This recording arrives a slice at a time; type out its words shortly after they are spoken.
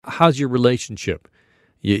how's your relationship?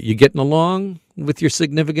 You getting along with your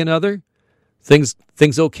significant other? Things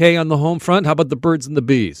okay on the home front? How about the birds and the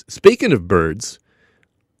bees? Speaking of birds,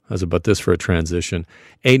 how's about this for a transition?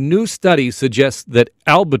 A new study suggests that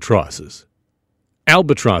albatrosses,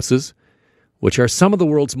 which are some of the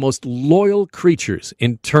world's most loyal creatures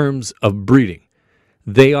in terms of breeding,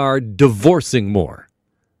 they are divorcing more.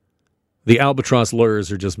 The albatross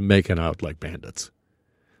lawyers are just making out like bandits.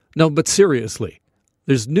 No, but seriously,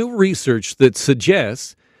 there's new research that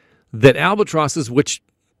suggests that albatrosses, which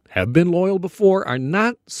have been loyal before, are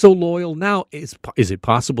not so loyal now. Is it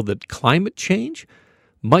possible that climate change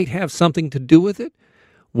might have something to do with it?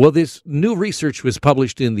 Well, this new research was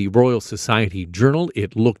published in the Royal Society Journal.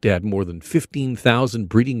 It looked at more than 15,000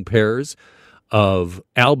 breeding pairs of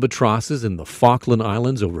albatrosses in the Falkland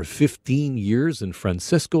Islands over 15 years, and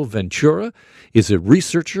Francisco Ventura is a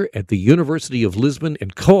researcher at the University of Lisbon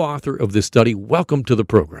and co-author of this study. Welcome to the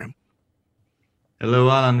program. Hello,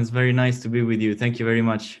 Alan. It's very nice to be with you. Thank you very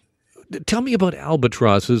much. Tell me about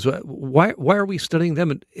albatrosses. Why are we studying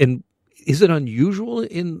them? And is it unusual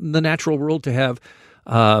in the natural world to have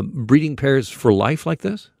breeding pairs for life like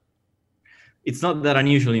this? It's not that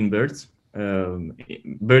unusual in birds.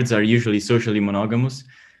 Birds are usually socially monogamous,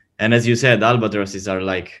 and as you said, albatrosses are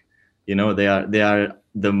like, they are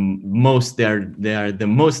the most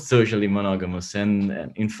socially monogamous.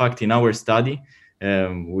 And in fact, in our study,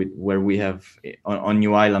 where we have on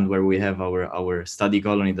New Island, where we have our study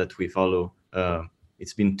colony that we follow,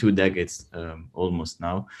 it's been 2 decades almost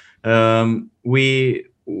now. We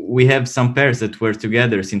have some pairs that were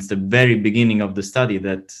together since the very beginning of the study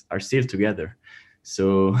that are still together.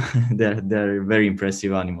 So they're very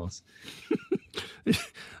impressive animals.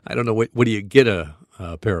 I don't know, what do you get a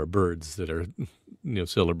pair of birds that are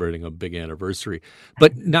celebrating a big anniversary?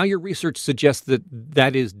 But now your research suggests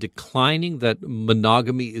that is declining, that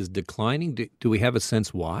monogamy is declining. Do we have a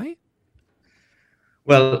sense why?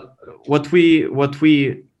 Well, what we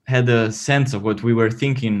had a sense of, what we were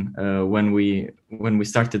thinking when we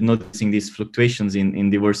started noticing these fluctuations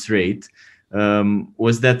in divorce rate,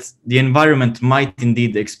 was that the environment might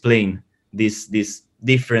indeed explain this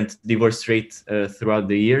different divorce rate throughout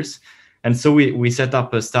the years. And so we set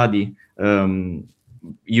up a study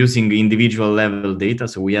using individual level data.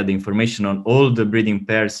 So we had information on all the breeding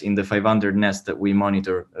pairs in the 500 nests that we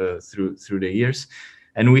monitor through the years.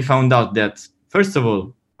 And we found out that, first of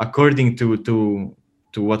all, according to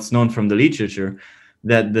what's known from the literature,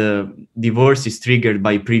 that the divorce is triggered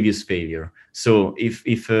by previous failure. So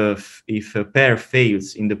if a pair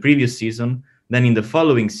fails in the previous season, then in the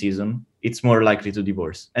following season, it's more likely to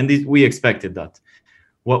divorce. And we expected that.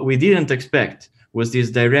 What we didn't expect was this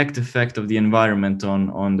direct effect of the environment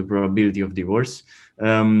on the probability of divorce,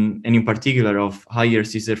 and in particular of higher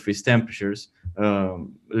sea surface temperatures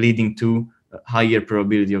leading to higher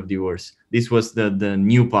probability of divorce. This was the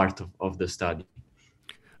new part of the study.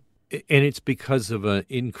 And it's because of an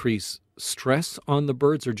increased stress on the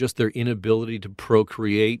birds, or just their inability to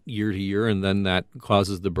procreate year to year, and then that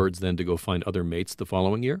causes the birds then to go find other mates the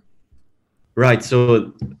following year? Right.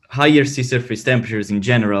 So higher sea surface temperatures in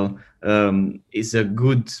general is a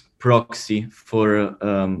good proxy for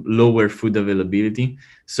lower food availability.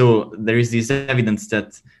 So there is this evidence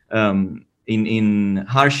that in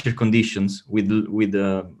harsher conditions with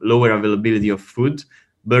lower availability of food,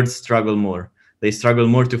 birds struggle more. They struggle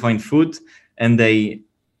more to find food, and they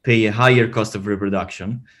pay a higher cost of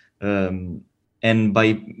reproduction.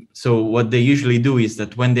 So what they usually do is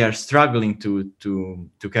that when they are struggling to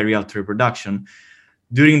carry out reproduction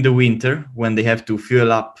during the winter, when they have to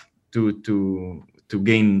fuel up to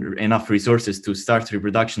gain enough resources to start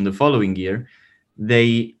reproduction the following year,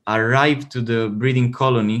 they arrive to the breeding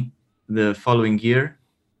colony the following year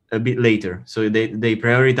a bit later. So they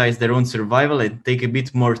prioritize their own survival and take a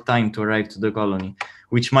bit more time to arrive to the colony,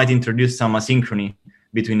 which might introduce some asynchrony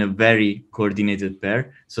between a very coordinated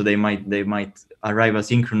pair. So they might arrive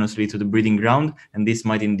asynchronously to the breeding ground, and this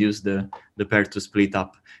might induce the pair to split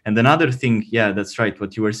up. And another thing, yeah, that's right,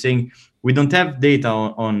 what you were saying, we don't have data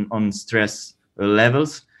on stress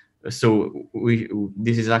levels. So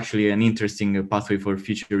this is actually an interesting pathway for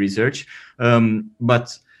future research.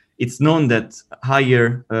 But it's known that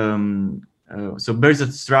higher, so birds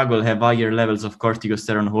that struggle have higher levels of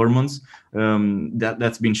corticosterone hormones.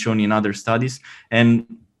 That's been shown in other studies. And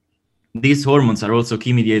these hormones are also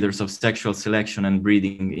key mediators of sexual selection and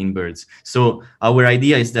breeding in birds. So our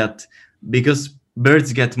idea is that because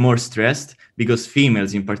birds get more stressed, because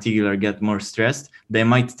females in particular get more stressed, they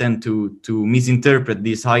might tend to misinterpret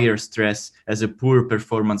this higher stress as a poor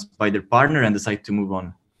performance by their partner and decide to move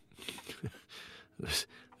on.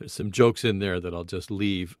 There's some jokes in there that I'll just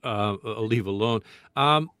leave alone.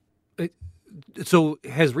 Um, it- so,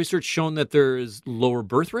 has research shown that there is lower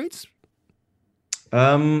birth rates?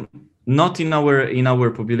 Um, Not in our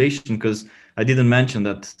population, because I didn't mention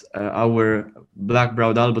that our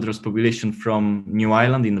black-browed albatross population from New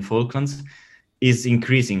Ireland in the Falklands is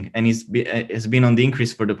increasing and has been on the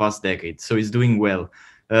increase for the past decade. So it's doing well.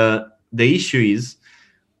 The issue is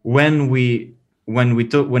when we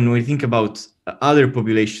think about other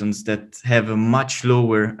populations that have a much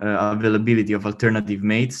lower availability of alternative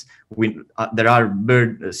mates. There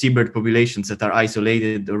are seabird populations that are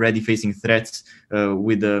isolated, already facing threats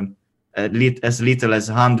with as little as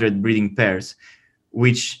 100 breeding pairs,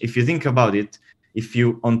 which, if you think about it, if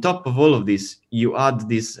you, on top of all of this, you add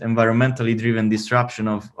this environmentally driven disruption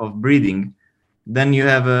of breeding, then you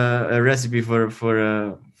have a recipe for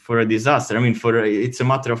a disaster. I mean, it's a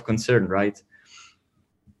matter of concern, right?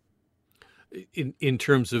 In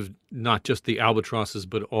terms of not just the albatrosses,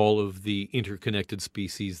 but all of the interconnected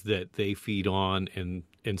species that they feed on and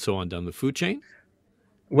so on down the food chain?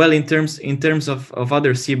 Well, in terms of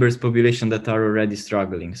other seabirds population that are already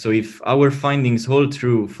struggling. So if our findings hold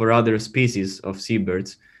true for other species of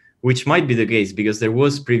seabirds, which might be the case because there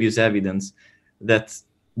was previous evidence that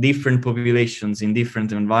different populations in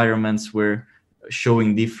different environments were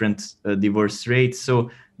showing different divorce rates. So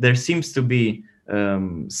there seems to be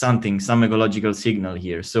some ecological signal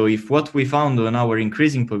here. So if what we found on our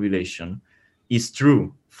increasing population is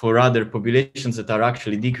true for other populations that are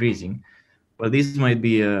actually decreasing, well, this might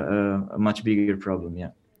be a much bigger problem,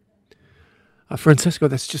 yeah. Francesco,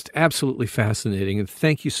 that's just absolutely fascinating. And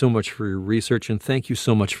thank you so much for your research, and thank you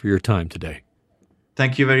so much for your time today.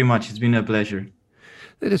 Thank you very much. It's been a pleasure.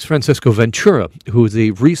 That is Francesco Ventura, who is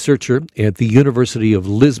a researcher at the University of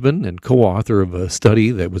Lisbon and co-author of a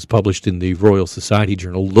study that was published in the Royal Society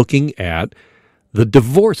Journal looking at the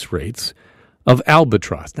divorce rates of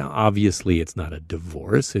albatross. Now, obviously, it's not a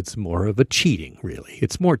divorce. It's more of a cheating, really.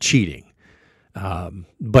 It's more cheating.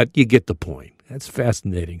 But you get the point. That's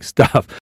fascinating stuff.